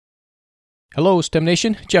Hello, STEM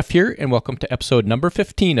Nation. Jeff here, and welcome to episode number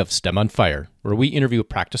 15 of STEM on Fire, where we interview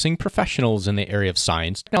practicing professionals in the area of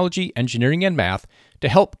science, technology, engineering, and math to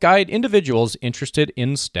help guide individuals interested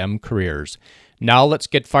in STEM careers. Now let's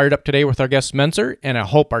get fired up today with our guest Menzer, and I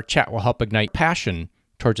hope our chat will help ignite passion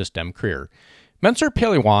towards a STEM career. Menzer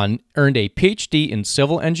Pehlivan earned a PhD in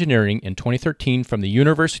civil engineering in 2013 from the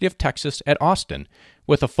University of Texas at Austin,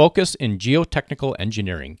 with a focus in geotechnical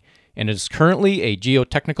engineering, and is currently a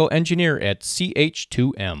geotechnical engineer at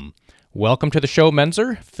CH2M. Welcome to the show,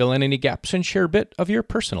 Menzer. Fill in any gaps and share a bit of your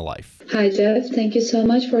personal life. Hi, Jeff. Thank you so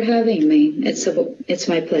much for having me. It's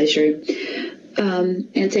my pleasure.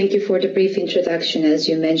 And thank you for the brief introduction. As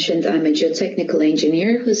you mentioned, I'm a geotechnical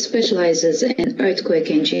engineer who specializes in earthquake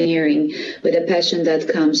engineering with a passion that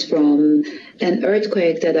comes from an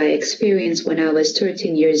earthquake that I experienced when I was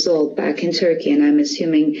 13 years old back in Turkey. And I'm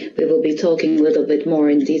assuming we will be talking a little bit more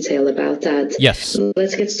in detail about that. Yes.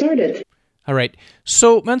 Let's get started. All right.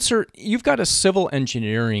 So, Menzer, you've got a civil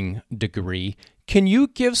engineering degree. Can you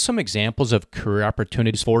give some examples of career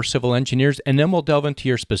opportunities for civil engineers, and then we'll delve into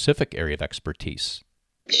your specific area of expertise?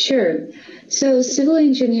 Sure. So civil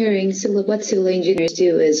engineering, what civil engineers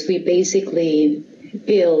do is we basically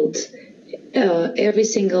build every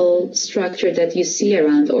single structure that you see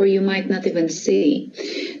around, or you might not even see.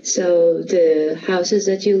 So the houses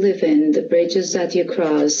that you live in, the bridges that you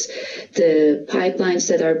cross, the pipelines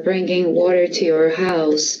that are bringing water to your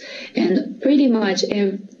house, and pretty much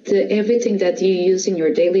everything that you use in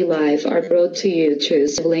your daily life are brought to you through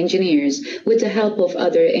civil engineers with the help of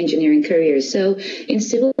other engineering careers. So in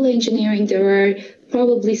civil engineering, there are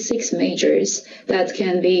probably 6 majors that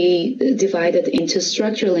can be divided into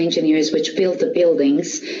structural engineers, which build the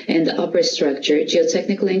buildings and the upper structure,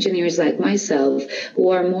 geotechnical engineers like myself, who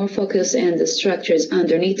are more focused on the structures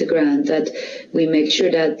underneath the ground, that we make sure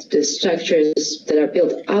that the structures that are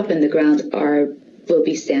built up in the ground will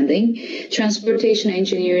be standing. Transportation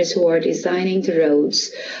engineers who are designing the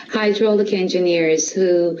roads, hydraulic engineers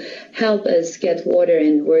who help us get water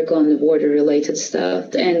and work on the water-related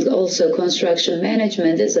stuff, and also construction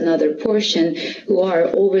management is another portion who are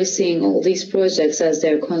overseeing all these projects as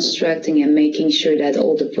they're constructing and making sure that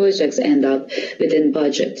all the projects end up within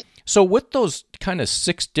budget. So with those kind of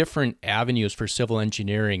 6 different avenues for civil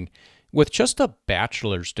engineering, with just a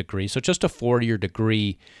bachelor's degree, so just a 4-year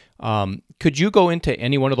degree, could you go into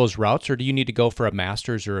any one of those routes, or do you need to go for a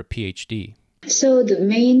master's or a PhD? So the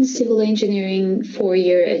main civil engineering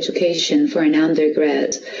 4-year education for an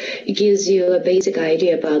undergrad, it gives you a basic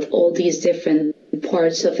idea about all these different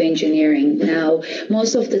parts of engineering. Now,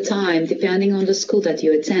 most of the time, depending on the school that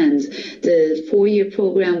you attend, the 4-year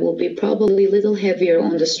program will be probably a little heavier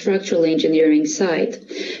on the structural engineering side.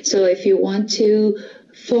 So if you want to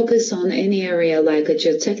focus on any area like a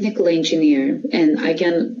geotechnical engineer, and I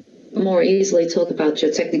can more easily talk about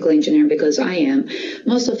geotechnical engineering because I am,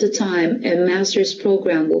 most of the time a master's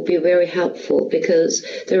program will be very helpful because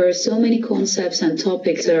there are so many concepts and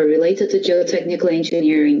topics that are related to geotechnical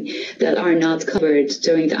engineering that are not covered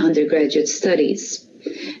during the undergraduate studies,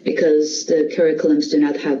 because the curriculums do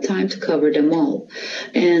not have time to cover them all.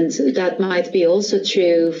 And that might be also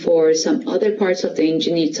true for some other parts of the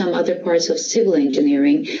engineering, some other parts of civil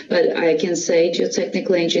engineering, but I can say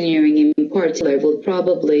geotechnical engineering in particular will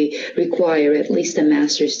probably require at least a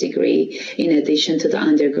master's degree in addition to the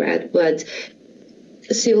undergrad. But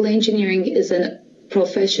civil engineering is a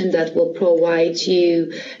profession that will provide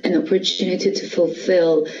you an opportunity to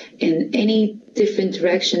fulfill in any different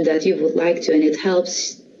direction that you would like to, and it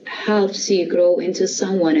helps you grow into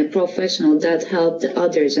someone, a professional that helped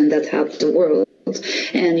others and that helped the world.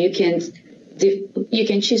 And you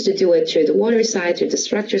can choose to do it through the water side, through the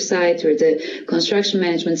structure side, through the construction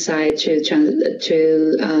management side, through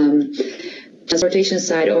transportation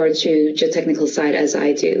side, or to geotechnical side, as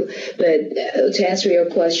I do. But to answer your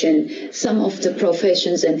question, some of the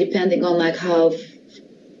professions, and depending on like how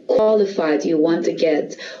qualified you want to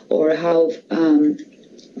get or how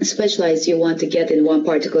specialized you want to get in one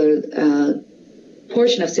particular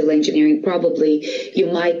portion of civil engineering, probably you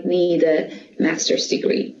might need a master's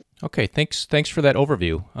degree. Okay, thanks for that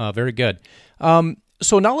overview. Very good.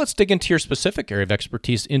 So now let's dig into your specific area of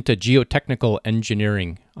expertise, into geotechnical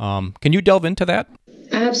engineering. Can you delve into that?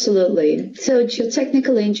 Absolutely. So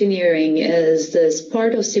geotechnical engineering is this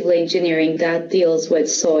part of civil engineering that deals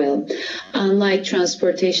with soil. Unlike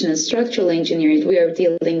transportation and structural engineering, we are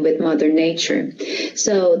dealing with Mother Nature.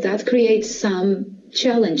 So that creates some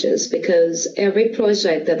challenges because every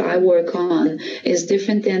project that I work on is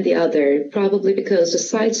different than the other, probably because the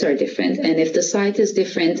sites are different. And if the site is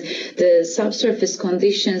different, the subsurface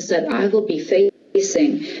conditions that I will be facing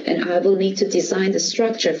facing, and I will need to design the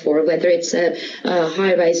structure for, whether it's a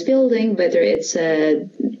high-rise building, whether it's a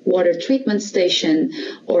water treatment station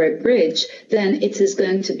or a bridge, then it is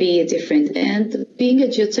going to be different. And being a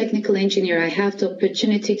geotechnical engineer, I have the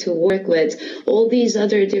opportunity to work with all these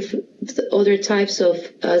other types of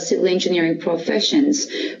civil engineering professions,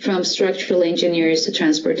 from structural engineers to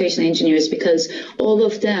transportation engineers, because all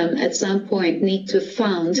of them at some point need to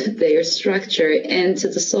found their structure into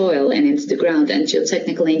the soil and into the ground. And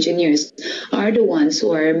geotechnical engineers are the ones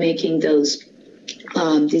who are making those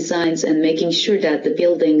designs and making sure that the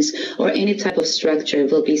buildings or any type of structure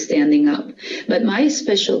will be standing up. But my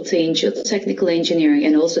specialty in geotechnical engineering,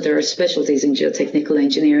 and also there are specialties in geotechnical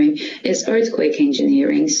engineering, is earthquake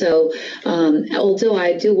engineering. So although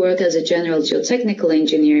I do work as a general geotechnical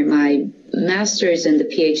engineer, my master's and the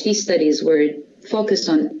PhD studies were focused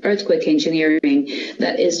on earthquake engineering,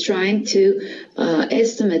 that is trying to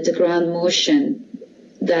estimate the ground motion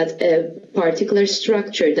that a particular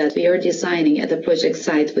structure that we are designing at a project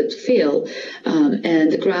site would feel,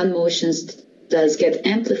 and the ground motions does get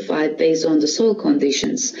amplified based on the soil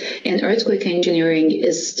conditions. And earthquake engineering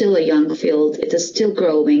is still a young field. It is still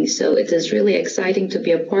growing. So it is really exciting to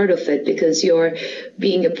be a part of it, because you're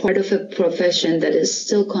being a part of a profession that is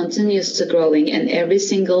still continues to growing, and every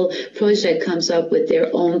single project comes up with their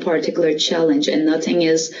own particular challenge, and nothing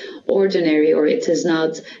is ordinary, or it is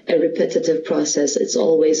not a repetitive process. It's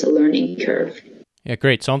always a learning curve. Yeah,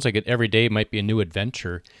 great. Sounds like it every day might be a new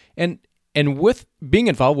adventure. And with being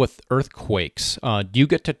involved with earthquakes, do you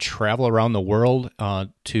get to travel around the world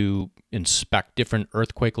to inspect different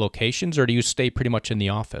earthquake locations, or do you stay pretty much in the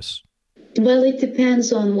office? Well, it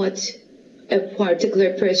depends on what a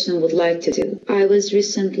particular person would like to do. I was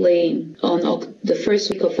recently, on the first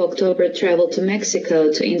week of October, traveled to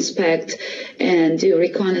Mexico to inspect and do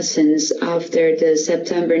reconnaissance after the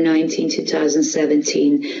September 19,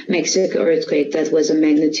 2017 Mexico earthquake that was a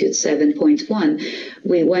magnitude 7.1.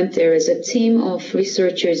 We went there as a team of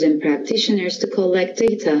researchers and practitioners to collect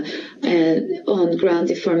data on ground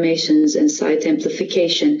deformations and site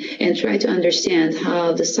amplification, and try to understand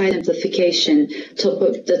how the site amplification,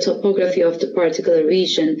 the topography of the particular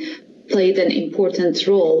region, played an important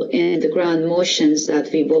role in the ground motions that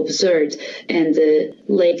we've observed, and the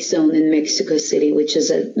lake zone in Mexico City,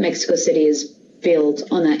 Mexico City is built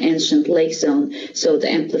on an ancient lake zone. So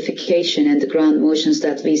the amplification and the ground motions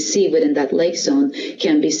that we see within that lake zone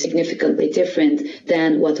can be significantly different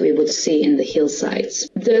than what we would see in the hillsides.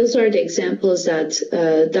 Those are the examples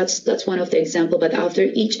that's one of the examples. But after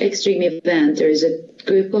each extreme event, there is a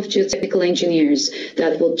group of geotechnical engineers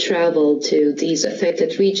that will travel to these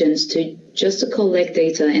affected regions to collect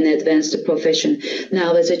data and advance the profession.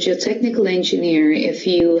 Now, as a geotechnical engineer, if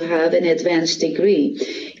you have an advanced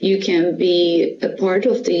degree, you can be a part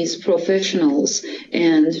of these professionals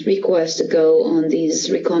and request to go on these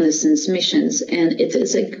reconnaissance missions. And it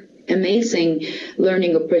is an amazing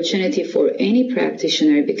learning opportunity for any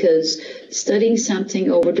practitioner, because studying something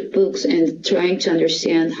over the books and trying to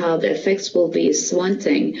understand how the effects will be is one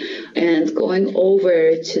thing, and going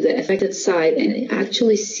over to the affected site and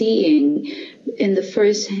actually seeing in the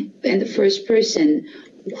first person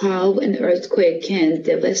how an earthquake can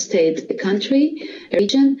devastate a country, a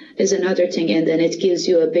region, is another thing. And then it gives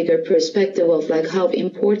you a bigger perspective of like how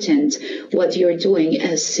important what you're doing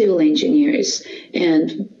as civil engineers.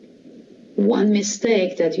 And one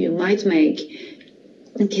mistake that you might make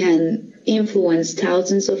can influence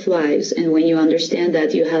thousands of lives. And when you understand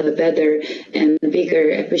that, you have a better and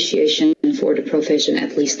bigger appreciation for the profession.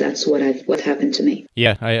 At least that's what happened to me.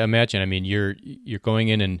 Yeah, I imagine. I mean, you're going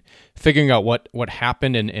in and figuring out what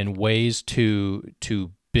happened and ways to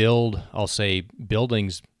build, I'll say,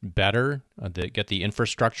 buildings better, that get the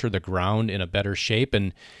infrastructure, the ground in a better shape,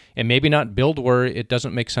 and maybe not build where it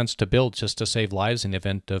doesn't make sense to build, just to save lives in the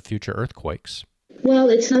event of future earthquakes. Well,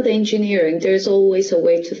 it's not engineering. There's always a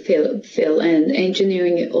way to fill. And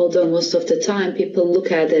engineering, although most of the time people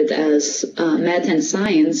look at it as math and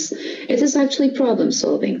science, it is actually problem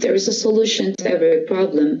solving. There is a solution to every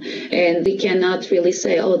problem. And we cannot really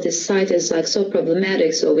say, oh, this site is like so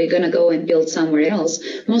problematic, so we're going to go and build somewhere else.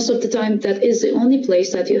 Most of the time, that is the only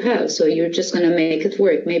place that you have. So you're just going to make it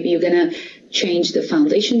work. Maybe you're going to change the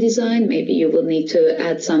foundation design. Maybe you will need to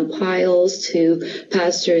add some piles to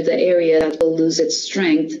pass through the area that will lose its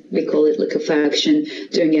strength. We call it liquefaction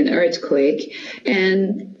during an earthquake.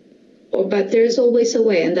 But there's always a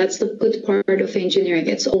way, and that's the good part of engineering.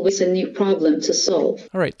 It's always a new problem to solve.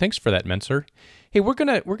 All right, thanks for that, Menzer. Hey, we're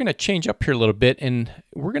gonna change up here a little bit, and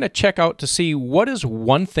we're gonna check out to see what is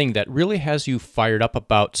one thing that really has you fired up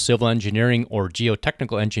about civil engineering or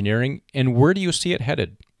geotechnical engineering, and where do you see it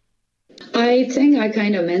headed? I think I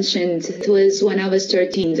kind of mentioned it was when I was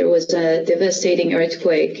 13, there was a devastating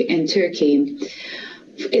earthquake in Turkey.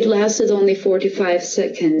 It lasted only 45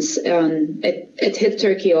 seconds. It hit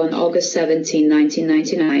Turkey on August 17,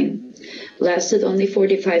 1999. Lasted only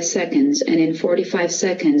 45 seconds, and in 45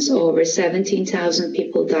 seconds, over 17,000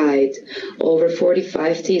 people died. Over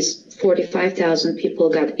 45,000 people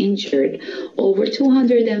got injured. Over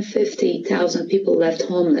 250,000 people left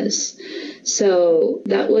homeless. So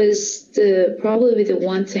that was probably the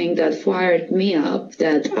one thing that fired me up,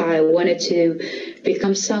 that I wanted to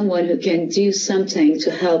become someone who can do something to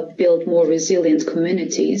help build more resilient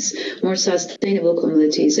communities, more sustainable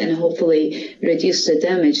communities, and hopefully reduce the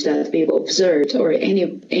damage that we've observed, or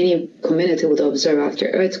any community would observe after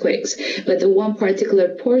earthquakes. But the one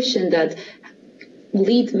particular portion that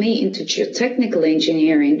lead me into geotechnical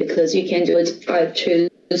engineering, because you can do it through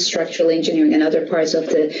structural engineering and other parts of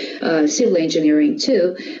the civil engineering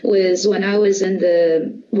too, was when I was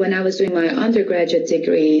doing my undergraduate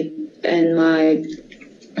degree, and my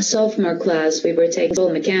sophomore class, we were taking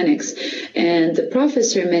civil mechanics, and the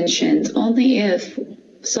professor mentioned only if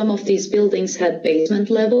some of these buildings had basement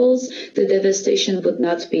levels, the devastation would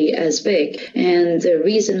not be as big. And the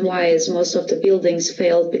reason why is most of the buildings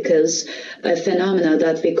failed because a phenomena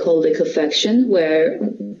that we call liquefaction, where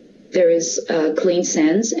there is clean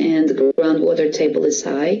sands and the groundwater table is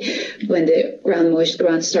high. When the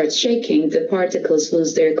ground starts shaking, the particles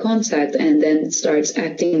lose their contact and then it starts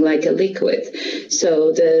acting like a liquid.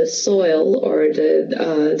 So the soil, or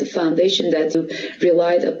the foundation that you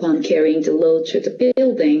relied upon carrying the load through the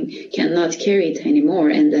building, cannot carry it anymore.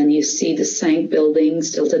 And then you see the sank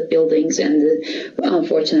buildings, tilted buildings, and the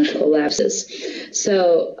unfortunate collapses.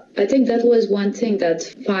 So I think that was one thing that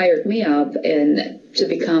fired me up to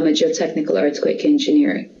become a geotechnical earthquake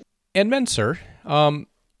engineer. And Menzer,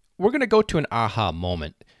 we're going to go to an aha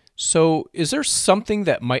moment. So is there something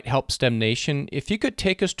that might help STEM Nation? If you could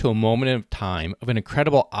take us to a moment of time of an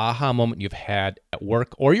incredible aha moment you've had at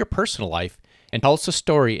work or your personal life, and tell us a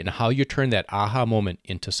story and how you turned that aha moment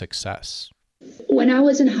into success. When I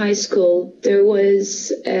was in high school, there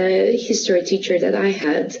was a history teacher that I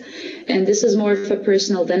had, and this is more of a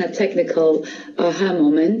personal than a technical aha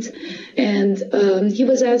moment. And he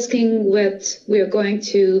was asking what we are going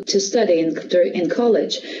to study in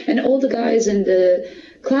college. And all the guys in the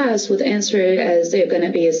class would answer as they're going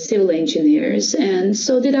to be civil engineers, and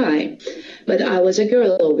so did I. But I was a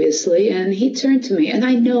girl, obviously, and he turned to me, and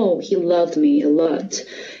I know he loved me a lot.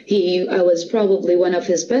 I was probably one of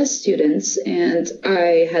his best students, and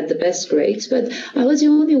I had the best grades, but I was the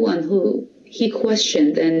only one who he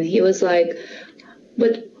questioned, and he was like,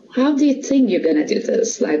 but how do you think you're going to do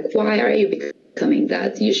this? Like, why are you becoming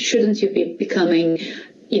that? Shouldn't you be becoming,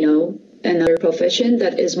 another profession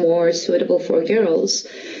that is more suitable for girls?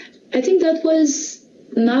 I think that was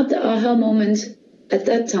not the aha moment at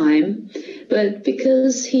that time, but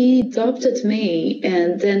because he adopted me,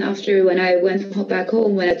 and then after, when I went back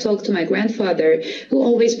home, when I talked to my grandfather, who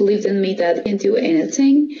always believed in me that I can do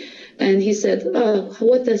anything, and he said, oh,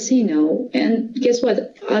 what does he know? And guess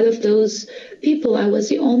what? Out of those people, I was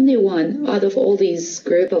the only one out of all these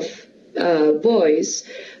group of boys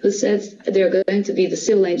who said they're going to be the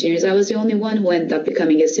civil engineers. I was the only one who ended up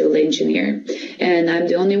becoming a civil engineer. And I'm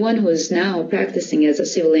the only one who's now practicing as a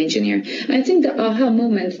civil engineer. I think the aha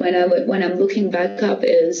moment when I'm looking back up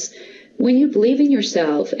is when you believe in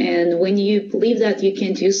yourself, and when you believe that you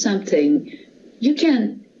can do something, you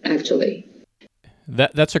can actually.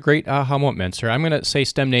 That's a great aha moment, Menzer. I'm going to say,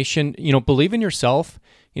 STEM Nation, believe in yourself.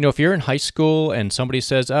 If you're in high school and somebody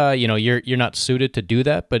says, you're not suited to do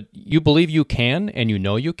that, but you believe you can and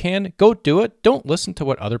you can, go do it. Don't listen to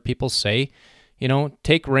what other people say.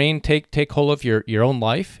 Take reign, take hold of your own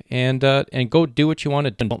life, and go do what you want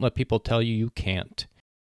to do. Don't let people tell you can't.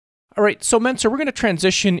 All right, so Menzer, we're going to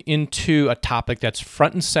transition into a topic that's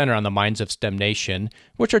front and center on the minds of STEM Nation,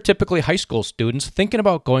 which are typically high school students thinking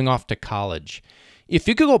about going off to college. If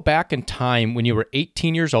you could go back in time when you were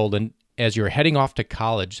 18 years old and as you're heading off to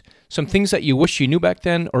college, some things that you wish you knew back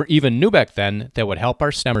then or even knew back then that would help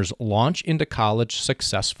our STEMers launch into college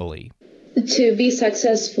successfully. To be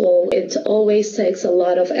successful, it always takes a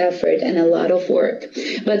lot of effort and a lot of work.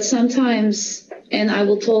 But sometimes, and I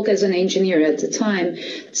will talk as an engineer at the time,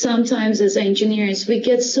 sometimes as engineers, we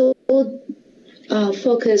get so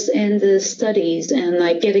focused in the studies and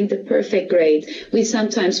like getting the perfect grade, we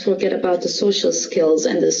sometimes forget about the social skills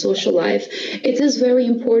and the social life. It is very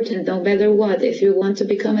important, no matter what, if you want to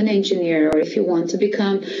become an engineer or if you want to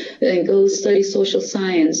go study social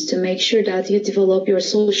science, to make sure that you develop your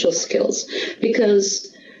social skills,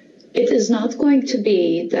 because it is not going to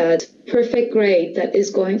be that perfect grade that is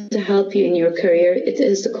going to help you in your career. It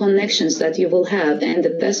is the connections that you will have, and the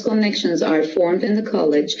best connections are formed in the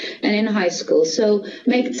college and in high school. So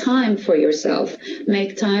make time for yourself,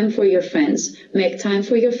 make time for your friends, make time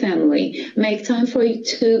for your family, make time for you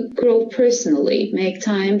to grow personally, make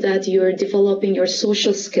time that you're developing your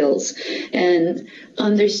social skills and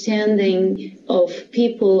understanding of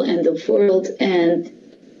people and the world, and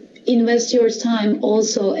invest your time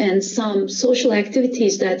also in some social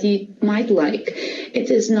activities that you might like.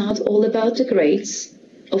 It is not all about the grades.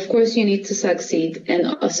 Of course, you need to succeed, and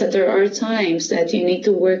also there are times that you need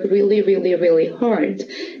to work really, really, really hard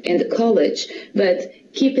in the college. But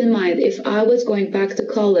keep in mind, if I was going back to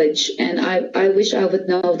college, and I wish I would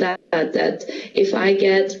know that if I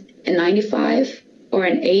get a 95 or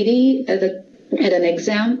an 80 at an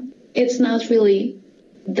exam, it's not really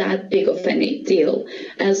that big of any deal.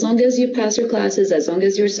 As long as you pass your classes, as long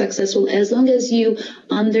as you're successful, as long as you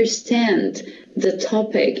understand the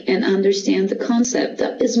topic and understand the concept,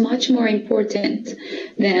 that is much more important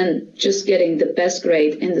than just getting the best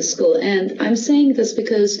grade in the school. And I'm saying this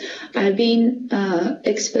because I've been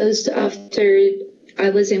exposed after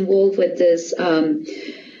I was involved with this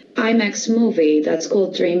IMAX movie that's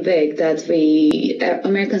called Dream Big, that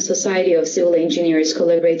American Society of Civil Engineers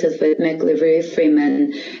collaborated with McLivery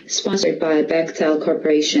Freeman, sponsored by Bechtel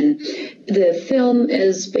Corporation. The film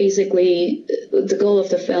is basically, the goal of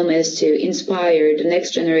the film is to inspire the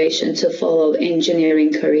next generation to follow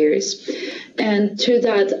engineering careers. And through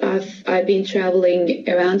that, I've been traveling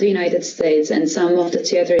around the United States and some of the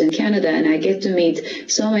theaters in Canada, and I get to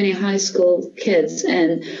meet so many high school kids.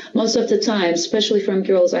 And most of the time, especially from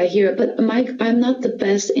girls, I hear, but I'm not the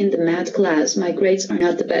best in the math class. My grades are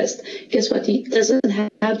not the best. Guess what? It doesn't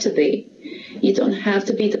have to be. You don't have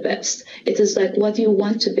to be the best. It is like what you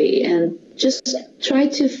want to be, and just try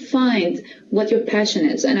to find what your passion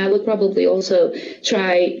is. And I would probably also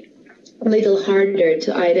try a little harder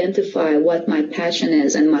to identify what my passion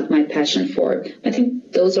is and what my passion for. I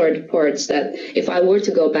think those are the parts that if I were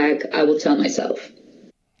to go back, I would tell myself.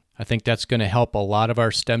 I think that's going to help a lot of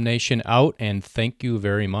our STEM Nation out, and thank you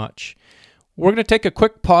very much. We're going to take a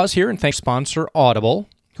quick pause here and thank sponsor Audible,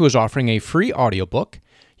 who is offering a free audiobook.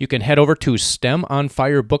 You can head over to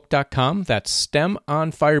STEMOnFireBook.com. That's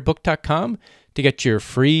STEMOnFireBook.com to get your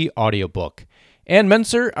free audiobook. And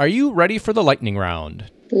Menzer, are you ready for the lightning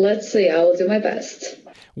round? Let's see. I will do my best.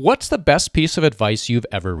 What's the best piece of advice you've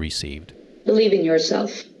ever received? Believe in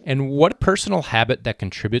yourself. And what personal habit that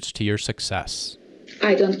contributes to your success?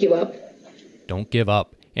 I don't give up. Don't give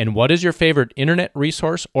up. And what is your favorite internet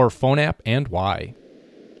resource or phone app, and why?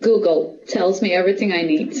 Google tells me everything I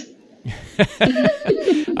need.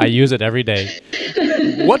 I use it every day.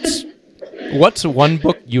 What's one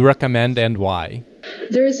book you recommend and why?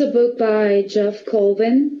 There is a book by Jeff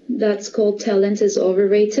Colvin that's called Talent is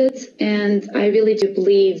Overrated, and I really do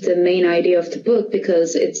believe the main idea of the book,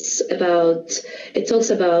 because it talks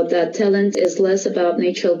about that talent is less about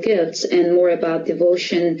natural gifts and more about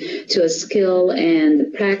devotion to a skill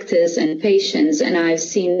and practice and patience. And I've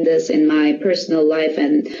seen this in my personal life,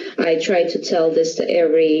 and I try to tell this to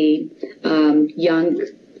every young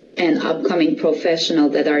and upcoming professional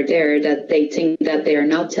that are there, that they think that they are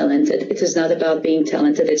not talented. It is not about being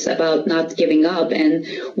talented. It's about not giving up and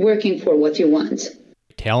working for what you want.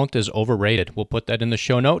 Talent is overrated. We'll put that in the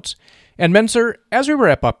show notes. And Menzer, as we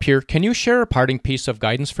wrap up here, can you share a parting piece of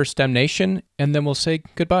guidance for STEM Nation? And then we'll say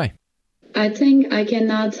goodbye. I think I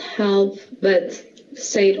cannot help but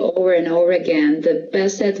say it over and over again. The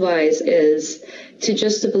best advice is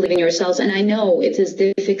to believe in yourselves. And I know it is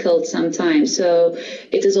difficult sometimes. So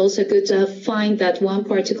it is also good to find that one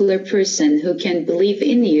particular person who can believe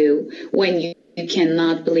in you when you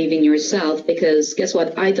cannot believe in yourself. Because guess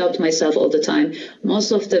what? I doubt myself all the time.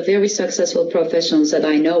 Most of the very successful professionals that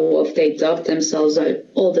I know of, they doubt themselves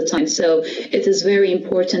all the time. So it is very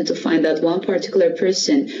important to find that one particular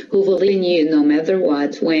person who will believe in you no matter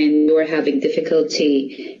what when you are having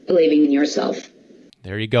difficulty believing in yourself.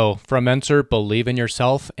 There you go. From Menzer, believe in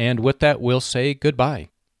yourself. And with that, we'll say goodbye.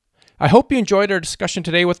 I hope you enjoyed our discussion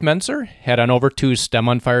today with Menzer. Head on over to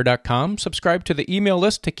STEMOnFire.com, subscribe to the email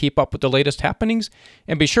list to keep up with the latest happenings,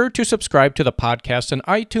 and be sure to subscribe to the podcast on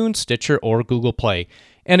iTunes, Stitcher, or Google Play.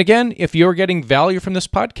 And again, if you're getting value from this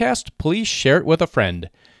podcast, please share it with a friend.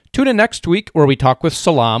 Tune in next week where we talk with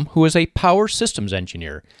Salam, who is a power systems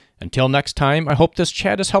engineer. Until next time, I hope this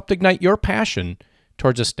chat has helped ignite your passion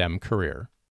towards a STEM career.